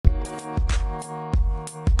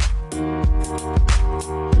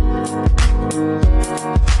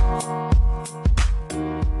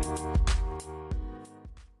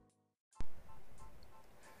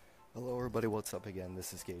again.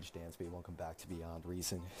 This is Gage Dansby. Welcome back to Beyond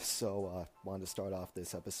Reason. So, wanted to start off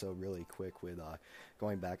this episode really quick with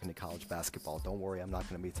going back into college basketball. Don't worry, I'm not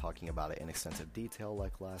going to be talking about it in extensive detail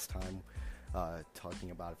like last time.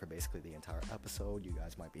 Talking about it for basically the entire episode. You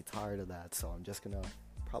guys might be tired of that, so I'm just going to,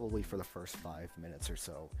 probably for the first 5 minutes or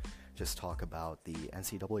so, just talk about the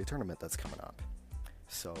NCAA tournament that's coming up.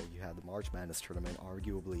 So, you have the March Madness tournament,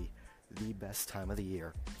 arguably the best time of the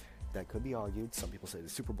year. That could be argued. Some people say the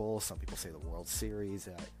Super Bowl, some people say the World Series,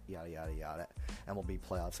 yada, yada, yada. MLB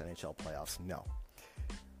playoffs, NHL playoffs. No.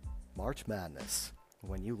 March Madness,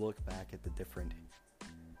 when you look back at the different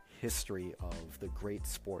history of the great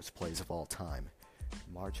sports plays of all time,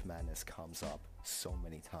 March Madness comes up so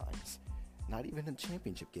many times. Not even in the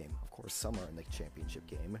championship game. Of course, some are in the championship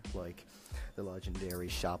game, like the legendary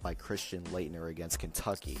shot by Christian Laettner against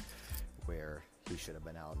Kentucky, where he should have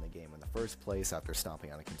been out in the game in the first place after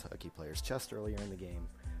stomping on a Kentucky player's chest earlier in the game,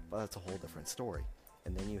 but that's a whole different story.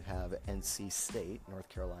 And then you have NC State, North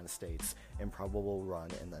Carolina State's improbable run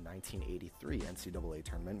in the 1983 NCAA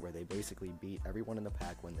tournament, where they basically beat everyone in the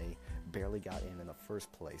pack when they barely got in the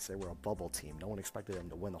first place. They were a bubble team. No one expected them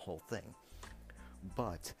to win the whole thing.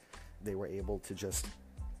 But they were able to just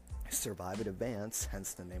survive and advance,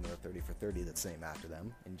 hence the name of the 30 for 30 that's named after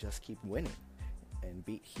them, and just keep winning and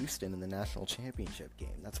beat Houston in the national championship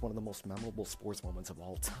game. That's one of the most memorable sports moments of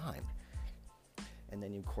all time. And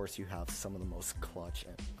then, of course, you have some of the most clutch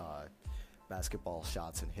basketball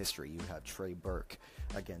shots in history. You have Trey Burke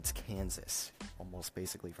against Kansas, almost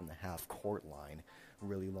basically from the half-court line,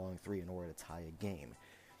 really long three in order to tie a game.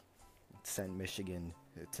 Sent Michigan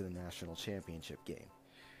to the national championship game.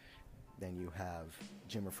 Then you have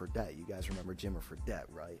Jimmer Fredette. You guys remember Jimmer Fredette,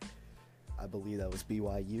 right? I believe that was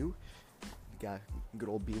BYU. Got good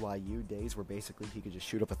old BYU days where basically he could just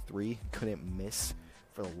shoot up a three, couldn't miss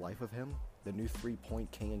for the life of him. The new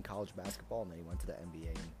three-point king in college basketball, and then he went to the NBA,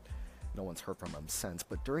 and no one's heard from him since.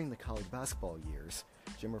 But during the college basketball years,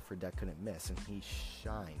 Jimmer Fredette couldn't miss, and he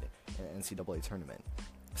shined in the NCAA tournament.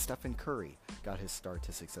 Stephen Curry got his start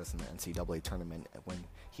to success in the NCAA tournament when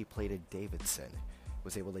he played at Davidson,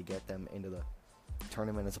 was able to get them into the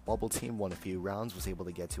tournament as a bubble team, won a few rounds, was able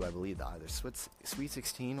to get to, I believe, either Sweet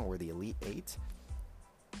 16 or the Elite 8,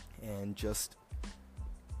 and just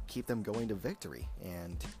keep them going to victory.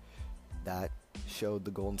 And that showed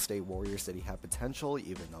the Golden State Warriors that he had potential,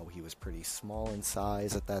 even though he was pretty small in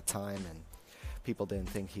size at that time, and people didn't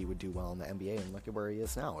think he would do well in the NBA, and look at where he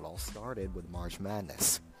is now. It all started with March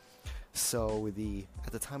Madness. So at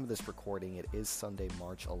the time of this recording, it is Sunday,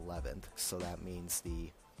 March 11th, so that means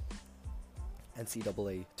the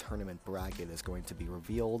NCAA tournament bracket is going to be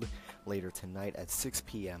revealed later tonight at 6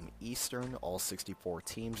 p.m. Eastern. All 64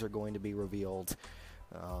 teams are going to be revealed.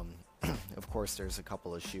 Of course, there's a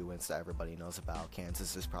couple of shoo-ins that everybody knows about.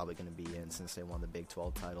 Kansas is probably going to be in since they won the Big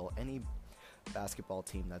 12 title. Any basketball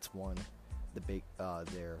team that's won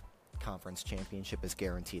their conference championship is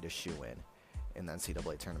guaranteed a shoo-in in the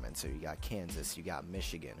NCAA tournament. So you got Kansas, you got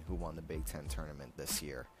Michigan, who won the Big 10 tournament this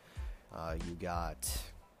year. You got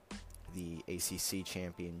the ACC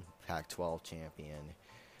champion, Pac-12 champion,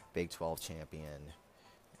 Big 12 champion,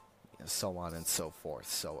 so on and so forth.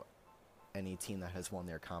 So any team that has won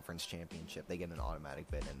their conference championship, they get an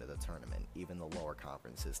automatic bid into the tournament. Even the lower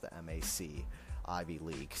conferences, the MAC, Ivy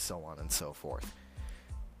League, so on and so forth.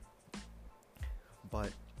 But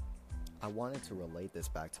I wanted to relate this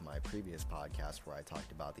back to my previous podcast where I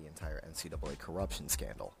talked about the entire NCAA corruption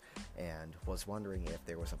scandal and was wondering if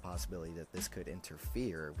there was a possibility that this could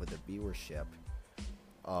interfere with the viewership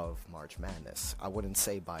of March Madness. I wouldn't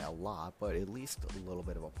say by a lot, but at least a little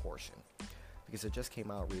bit of a portion. Because it just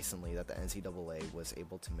came out recently that the NCAA was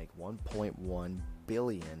able to make $1.1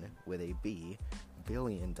 billion, with a B,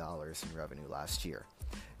 billion dollars in revenue last year.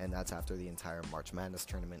 And that's after the entire March Madness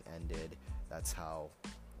tournament ended. That's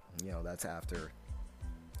after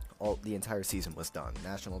the entire season was done.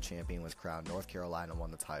 National champion was crowned. North Carolina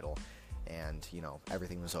won the title. And,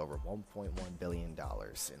 everything was over. $1.1 billion in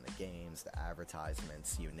the games, the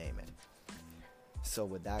advertisements, you name it. So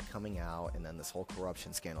with that coming out and then this whole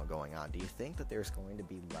corruption scandal going on, do you think that there's going to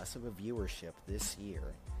be less of a viewership this year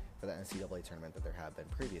for the NCAA tournament that there have been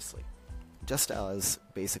previously? Just as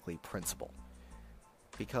basically principle.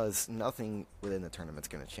 Because nothing within the tournament's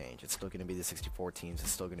going to change. It's still going to be the 64 teams.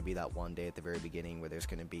 It's still going to be that one day at the very beginning where there's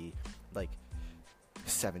going to be,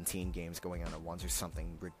 17 games going on at once or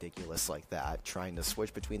something ridiculous like that, trying to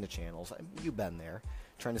switch between the channels. You've been there.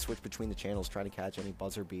 Trying to switch between the channels, trying to catch any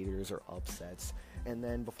buzzer beaters or upsets. And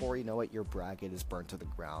then before you know it, your bracket is burnt to the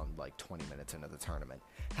ground 20 minutes into the tournament.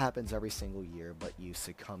 Happens every single year, but you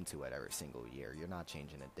succumb to it every single year. You're not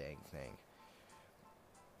changing a dang thing.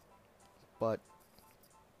 But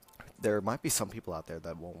there might be some people out there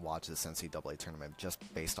that won't watch this NCAA tournament just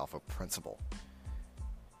based off of principle.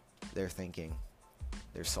 They're thinking,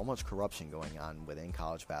 there's so much corruption going on within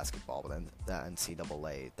college basketball, within the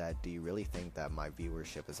NCAA, that do you really think that my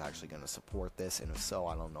viewership is actually going to support this? And if so,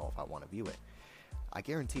 I don't know if I want to view it. I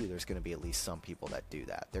guarantee you there's going to be at least some people that do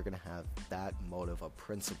that. They're going to have that motive of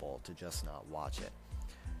principle to just not watch it.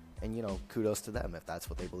 And, you know, kudos to them. If that's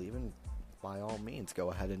what they believe in, by all means,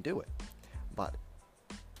 go ahead and do it. But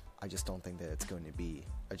I just don't think that it's going to be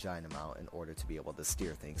a giant amount in order to be able to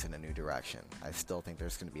steer things in a new direction. I still think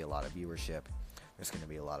there's going to be a lot of viewership. There's going to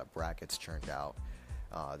be a lot of brackets churned out.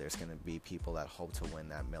 There's going to be people that hope to win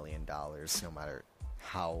that $1 million no matter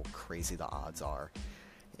how crazy the odds are.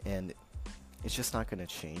 And it's just not going to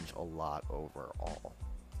change a lot overall.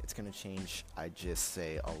 It's going to change, I'd just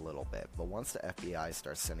say, a little bit. But once the FBI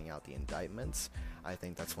starts sending out the indictments, I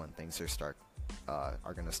think that's when things are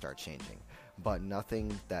going to start changing. But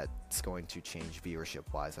nothing that's going to change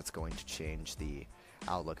viewership-wise, that's going to change the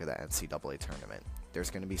outlook of the NCAA tournament.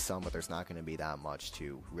 There's going to be some, but there's not going to be that much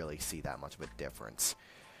to really see that much of a difference.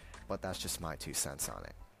 But that's just my 2 cents on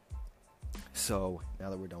it. So, now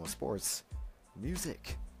that we're done with sports,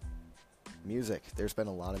 music. There's been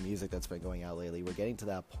a lot of music that's been going out lately. We're getting to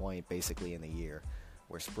that point basically in the year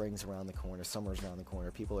where spring's around the corner, summer's around the corner.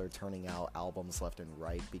 People are turning out albums left and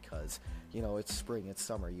right because, you know, it's spring, it's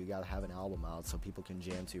summer. You got to have an album out so people can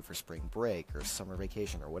jam to for spring break or summer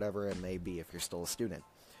vacation or whatever it may be if you're still a student.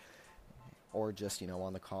 Or just, you know,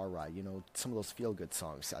 on the car ride. You know, some of those feel-good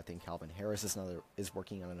songs. I think Calvin Harris is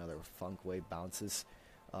working on another Funk Wave Bounces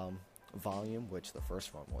volume, which the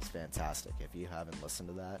first one was fantastic. If you haven't listened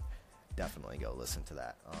to that, definitely go listen to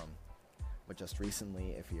that. But just recently,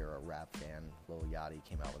 if you're a rap fan, Lil Yachty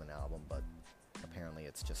came out with an album, but apparently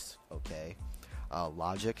it's just okay.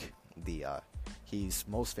 Logic, he's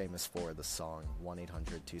most famous for the song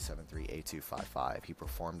 1-800-273-8255. He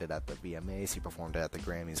performed it at the VMAs, he performed it at the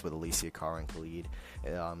Grammys with Alicia Cara and Khalid.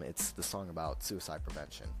 It's the song about suicide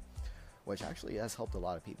prevention, which actually has helped a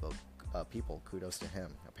lot of people. Kudos to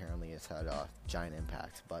him. Apparently it's had a giant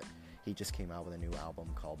impact, but he just came out with a new album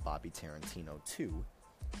called Bobby Tarantino 2.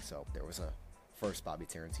 So there was a first Bobby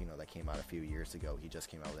Tarantino that came out a few years ago. He just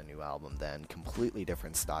came out with a new album then. Completely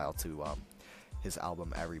different style to his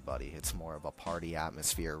album Everybody. It's more of a party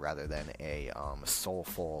atmosphere rather than a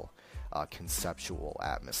soulful, conceptual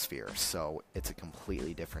atmosphere. So it's a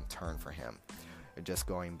completely different turn for him. Just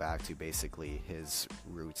going back to basically his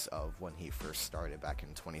roots of when he first started back in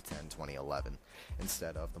 2010, 2011,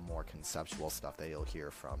 instead of the more conceptual stuff that you'll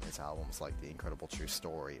hear from his albums like The Incredible True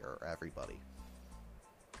Story or Everybody.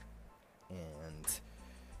 And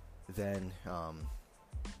then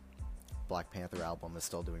Black Panther album is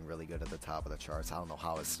still doing really good at the top of the charts. I don't know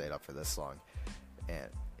how it stayed up for this long, and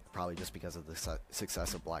probably just because of the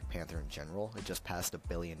success of Black Panther in general. It just passed $1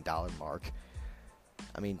 billion mark.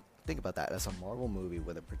 I mean, think about that. As a Marvel movie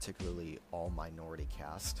with a particularly all-minority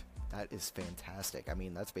cast, that is fantastic. I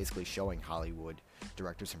mean, that's basically showing Hollywood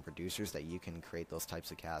directors and producers that you can create those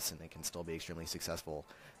types of casts and they can still be extremely successful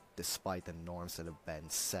despite the norms that have been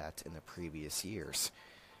set in the previous years.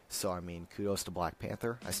 So, I mean, kudos to Black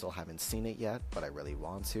Panther. I still haven't seen it yet, but I really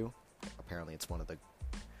want to. Apparently, it's one of the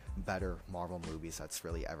better Marvel movies that's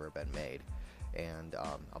really ever been made. And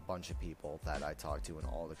a bunch of people that I talked to and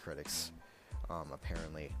all the critics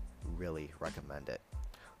apparently really recommend it.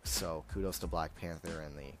 So, kudos to Black Panther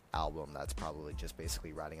and the album that's probably just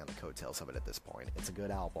basically riding on the coattails of it at this point. It's a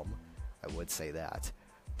good album, I would say that,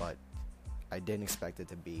 but I didn't expect it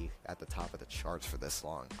to be at the top of the charts for this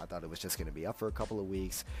long. I thought it was just going to be up for a couple of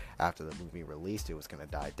weeks. After the movie released, it was going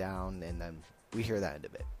to die down, and then we hear that end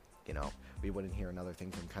of it. You know, we wouldn't hear another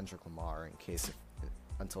thing from Kendrick Lamar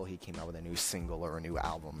until he came out with a new single or a new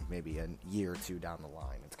album, maybe a year or two down the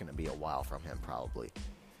line. It's going to be a while from him, probably.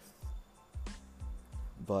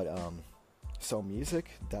 But, so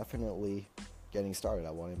music, definitely getting started.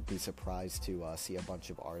 I wouldn't be surprised to see a bunch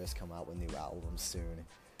of artists come out with new albums soon.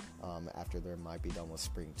 After they might be done with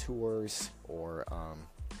spring tours or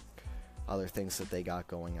other things that they got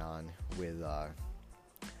going on with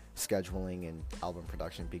scheduling and album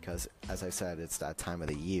production, because as I said, it's that time of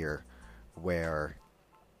the year where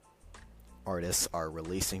artists are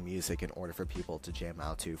releasing music in order for people to jam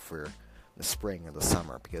out to for the spring or the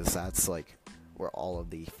summer, because that's like where all of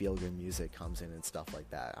the feel-good music comes in and stuff like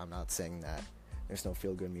that. I'm not saying that there's no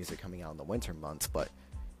feel-good music coming out in the winter months, but,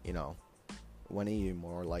 you know, when are you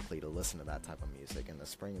more likely to listen to that type of music? In the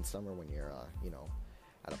spring and summer when you're,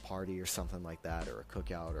 at a party or something like that, or a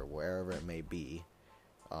cookout or wherever it may be,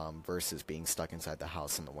 versus being stuck inside the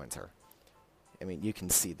house in the winter. I mean, you can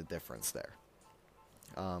see the difference there.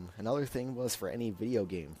 Another thing was for any video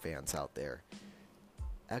game fans out there,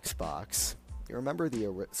 Xbox. You remember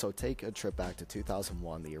so take a trip back to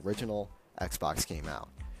 2001. The original Xbox came out,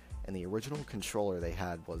 and the original controller they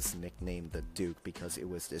had was nicknamed the Duke because it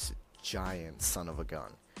was this giant son of a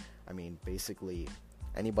gun. I mean, basically,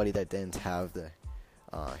 anybody that didn't have the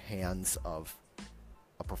hands of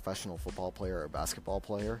a professional football player or basketball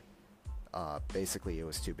player, basically it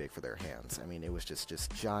was too big for their hands. I mean, it was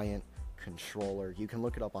just giant controller. You can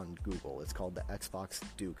look it up on Google. It's called the Xbox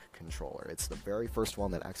Duke controller. It's the very first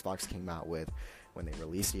one that Xbox came out with when they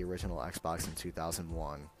released the original Xbox in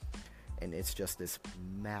 2001, and it's just this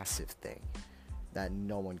massive thing that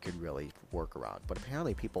no one could really work around. But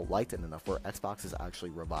apparently people liked it enough where Xbox is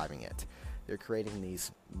actually reviving it. They're creating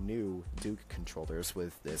these new Duke controllers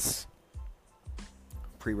with this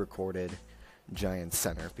pre-recorded giant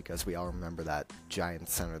center, because we all remember that giant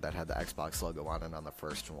center that had the Xbox logo on it on the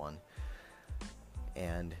first one.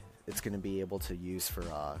 And it's going to be able to use for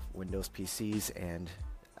Windows PCs and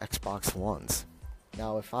Xbox Ones.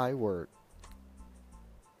 Now, if I were...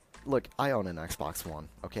 Look, I own an Xbox One,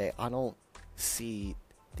 okay? I don't see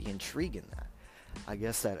the intrigue in that. I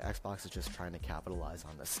guess that Xbox is just trying to capitalize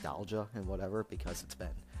on nostalgia and whatever, because it's been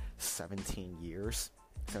 17 years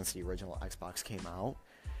since the original Xbox came out,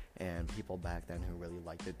 and people back then who really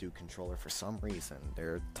liked the Duke controller for some reason,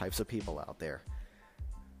 there are types of people out there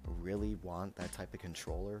who really want that type of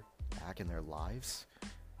controller back in their lives.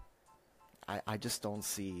 I just don't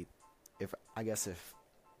see... I guess if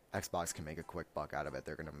Xbox can make a quick buck out of it,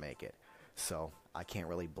 they're going to make it. So I can't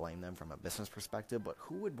really blame them from a business perspective, but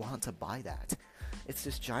who would want to buy that? It's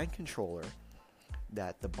this giant controller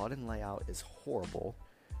that the button layout is horrible.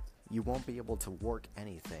 You won't be able to work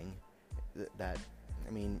anything.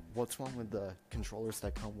 I mean, what's wrong with the controllers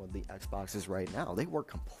that come with the Xboxes right now? They work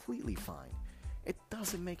completely fine. It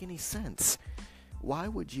doesn't make any sense. Why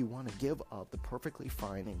would you want to give up the perfectly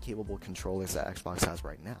fine and capable controllers that Xbox has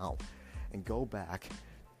right now and go back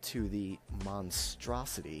to the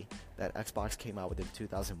monstrosity that Xbox came out with in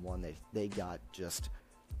 2001 they got just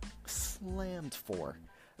slammed for?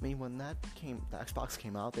 I mean, when the Xbox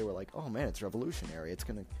came out, they were like, oh man, it's revolutionary. It's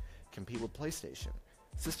going to compete with PlayStation.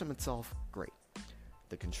 System itself, great.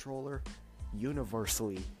 The controller,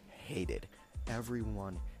 universally hated.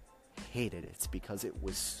 Everyone hated it because it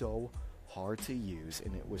was so hard to use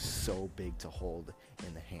and it was so big to hold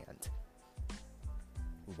in the hand.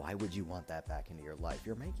 Why would you want that back into your life?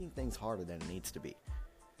 You're making things harder than it needs to be.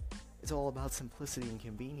 It's all about simplicity and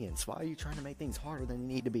convenience. Why are you trying to make things harder than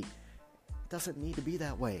they need to be? It doesn't need to be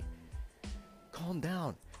that way. Calm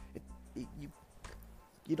down.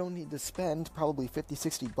 You don't need to spend probably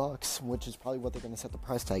 $50-$60, which is probably what they're going to set the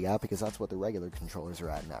price tag at, because that's what the regular controllers are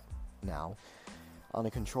at now, on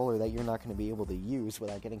a controller that you're not going to be able to use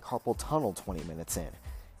without getting carpal tunnel 20 minutes in.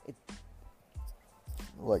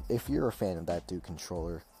 Look, if you're a fan of that Duke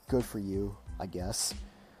controller, good for you, I guess.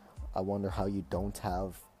 I wonder how you don't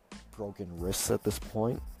have broken wrists at this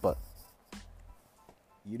point, but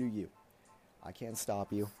you do you. I can't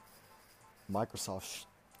stop you. Microsoft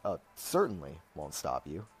certainly won't stop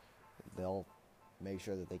you. They'll make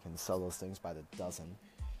sure that they can sell those things by the dozen.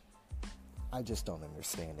 I just don't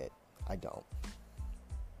understand it. I don't.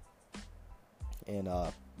 And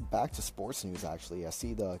back to sports news, actually. I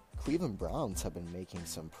see the Cleveland Browns have been making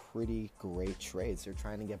some pretty great trades. They're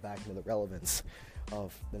trying to get back into the relevance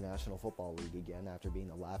of the National Football League again after being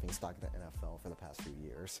the laughingstock of the NFL for the past few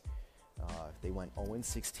years. They went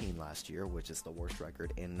 0-16 last year, which is the worst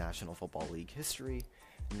record in National Football League history,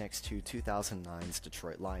 next to 2009's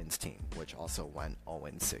Detroit Lions team, which also went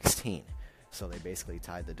 0-16. So they basically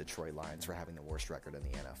tied the Detroit Lions for having the worst record in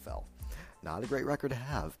the NFL. Not a great record to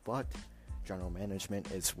have, but general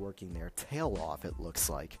management is working their tail off, it looks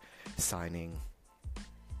like, signing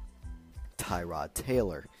Tyrod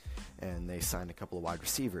Taylor. And they signed a couple of wide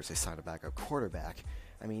receivers. They signed a backup quarterback.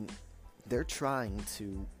 I mean, they're trying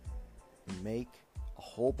to make a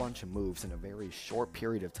whole bunch of moves in a very short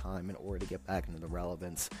period of time in order to get back into the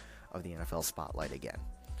relevance of the NFL spotlight again.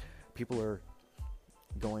 People are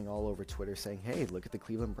going all over Twitter saying, hey, look at the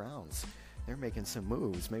Cleveland Browns. They're making some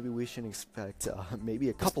moves. Maybe we should expect maybe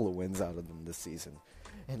a couple of wins out of them this season.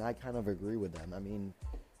 And I kind of agree with them. I mean,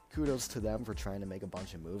 kudos to them for trying to make a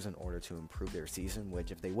bunch of moves in order to improve their season,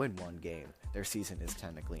 which if they win one game, their season is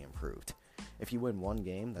technically improved. If you win one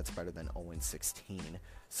game, that's better than 0-16.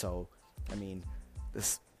 So, I mean,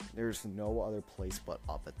 there's no other place but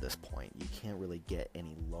up at this point. You can't really get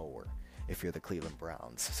any lower if you're the Cleveland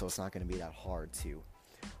Browns. So it's not going to be that hard to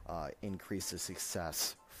increase the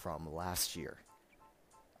success from last year.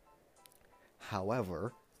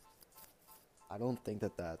 However, I don't think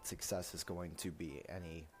that success is going to be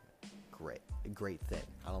any great thing.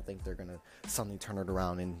 I don't think they're going to suddenly turn it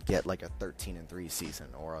around and get like a 13-3 season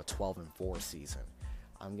or a 12-4 season.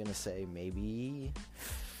 I'm going to say maybe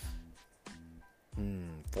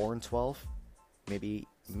 4-12, maybe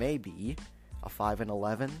a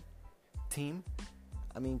 5-11 team.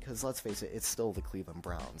 I mean, because let's face it, it's still the Cleveland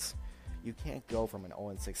Browns. You can't go from an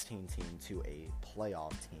 0-16 team to a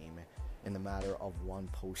playoff team in the matter of one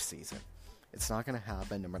postseason. It's not going to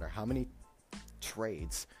happen no matter how many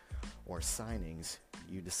trades or signings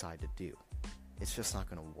you decide to do. It's just not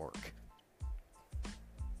going to work.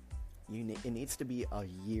 It needs to be a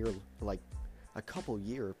year, like a couple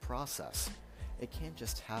year process. It can't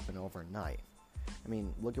just happen overnight. I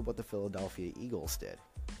mean, look at what the Philadelphia Eagles did.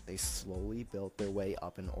 They slowly built their way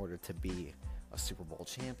up in order to be a Super Bowl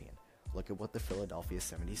champion. Look at what the Philadelphia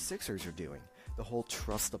 76ers are doing. The whole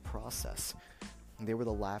trust the process. They were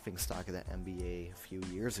the laughingstock of the NBA a few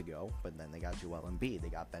years ago, but then they got Joel Embiid, they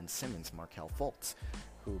got Ben Simmons, Markelle Fultz,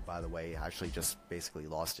 who, by the way, actually just basically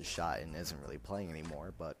lost his shot and isn't really playing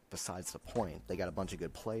anymore, but besides the point, they got a bunch of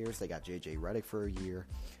good players, they got J.J. Redick for a year,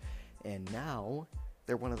 and now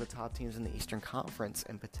they're one of the top teams in the Eastern Conference,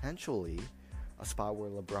 and potentially a spot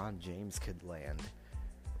where LeBron James could land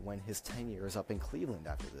when his tenure is up in Cleveland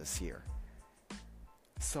after this year.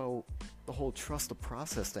 So, the whole trust the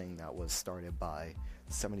process thing that was started by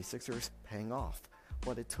the 76ers paying off.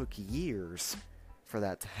 But it took years for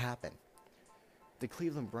that to happen. The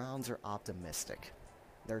Cleveland Browns are optimistic.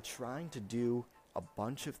 They're trying to do a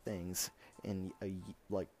bunch of things in a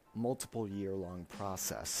multiple year-long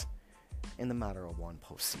process in the matter of one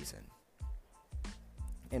postseason.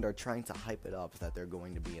 And are trying to hype it up that they're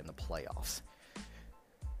going to be in the playoffs.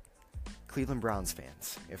 Cleveland Browns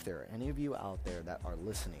fans, if there are any of you out there that are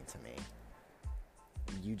listening to me,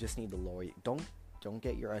 you just need to lower. Don't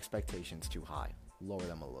get your expectations too high. Lower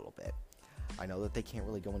them a little bit. I know that they can't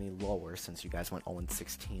really go any lower since you guys went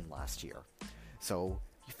 0-16 last year. So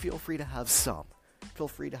you feel free to have some. Feel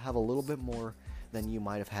free to have a little bit more than you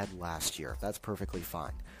might have had last year. That's perfectly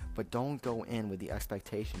fine. But don't go in with the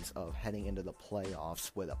expectations of heading into the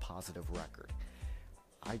playoffs with a positive record.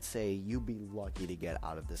 I'd say you'd be lucky to get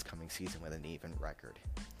out of this coming season with an even record.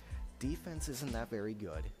 Defense isn't that very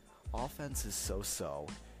good. Offense is so-so.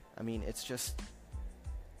 I mean, it's just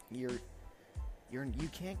you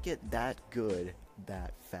can't get that good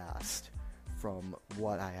that fast from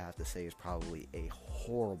what I have to say is probably a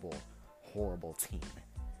horrible, horrible team.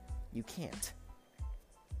 You can't.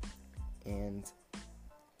 And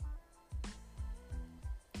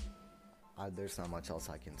there's not much else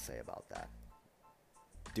I can say about that.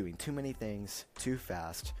 Doing too many things too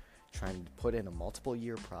fast, trying to put in a multiple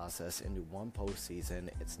year process into one postseason,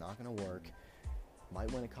 it's not going to work. Might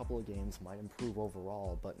win a couple of games, might improve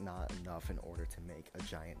overall, but not enough in order to make a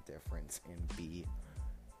giant difference and be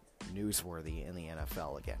newsworthy in the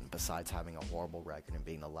NFL again, besides having a horrible record and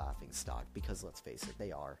being the laughing stock, because let's face it,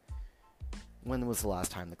 they are. When was the last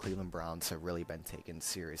time the Cleveland Browns have really been taken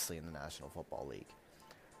seriously in the National Football League?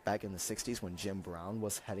 Back in the 60s when Jim Brown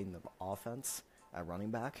was heading the offense at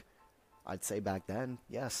running back, I'd say back then,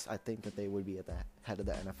 yes, I think that they would be at the head of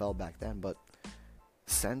the NFL back then, but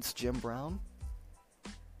since Jim Brown,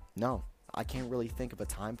 no, I can't really think of a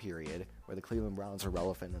time period where the Cleveland Browns are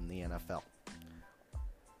relevant in the NFL,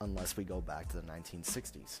 unless we go back to the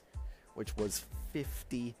 1960s, which was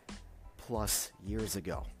 50 plus years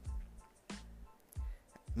ago.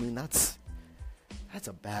 I mean, that's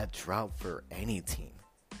a bad drought for any team,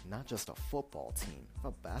 not just a football team. If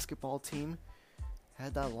a basketball team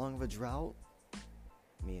had that long of a drought,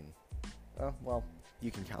 I mean, well, you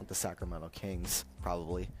can count the Sacramento Kings,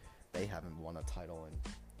 probably. They haven't won a title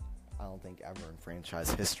in, I don't think, ever in franchise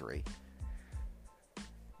history.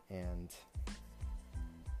 And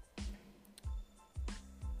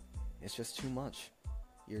it's just too much.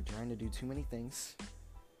 You're trying to do too many things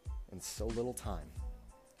in so little time.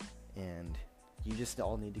 And you just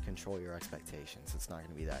all need to control your expectations. It's not going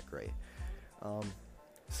to be that great.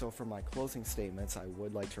 So for my closing statements, I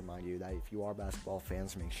would like to remind you that if you are basketball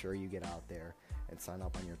fans, make sure you get out there and sign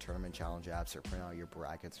up on your Tournament Challenge apps or print out your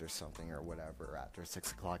brackets or something or whatever after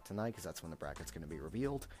 6 o'clock tonight, because that's when the bracket's going to be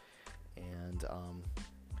revealed. And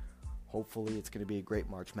hopefully it's going to be a great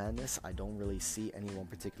March Madness. I don't really see any one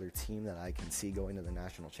particular team that I can see going to the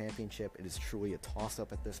national championship. It is truly a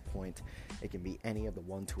toss-up at this point. It can be any of the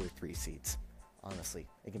 1, 2, or 3 seeds. Honestly,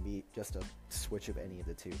 it can be just a switch of any of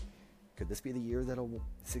the two. Could this be the year that a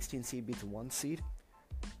 16 seed beats a 1 seed?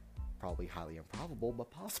 Probably highly improbable,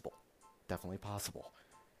 but possible. Definitely possible.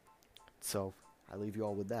 So, I leave you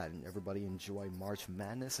all with that, and everybody enjoy March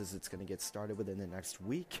Madness as it's going to get started within the next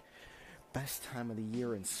week. best time of the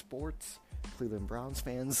year in sports. Cleveland Browns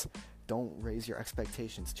fans, don't raise your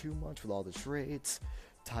expectations too much with all the trades.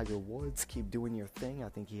 Tiger Woods, keep doing your thing. I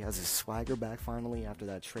think he has his swagger back finally after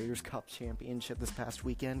that Traders Cup championship this past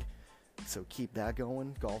weekend. So keep that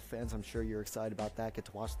going. Golf fans, I'm sure you're excited about that. Get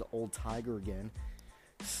to watch the old Tiger again.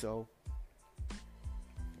 So,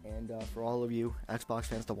 and for all of you Xbox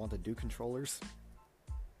fans that want the Duke controllers,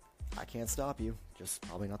 I can't stop you. Just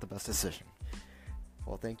probably not the best decision.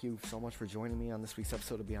 Well, thank you so much for joining me on this week's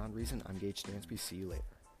episode of Beyond Reason. I'm Gage Dansby. See you later.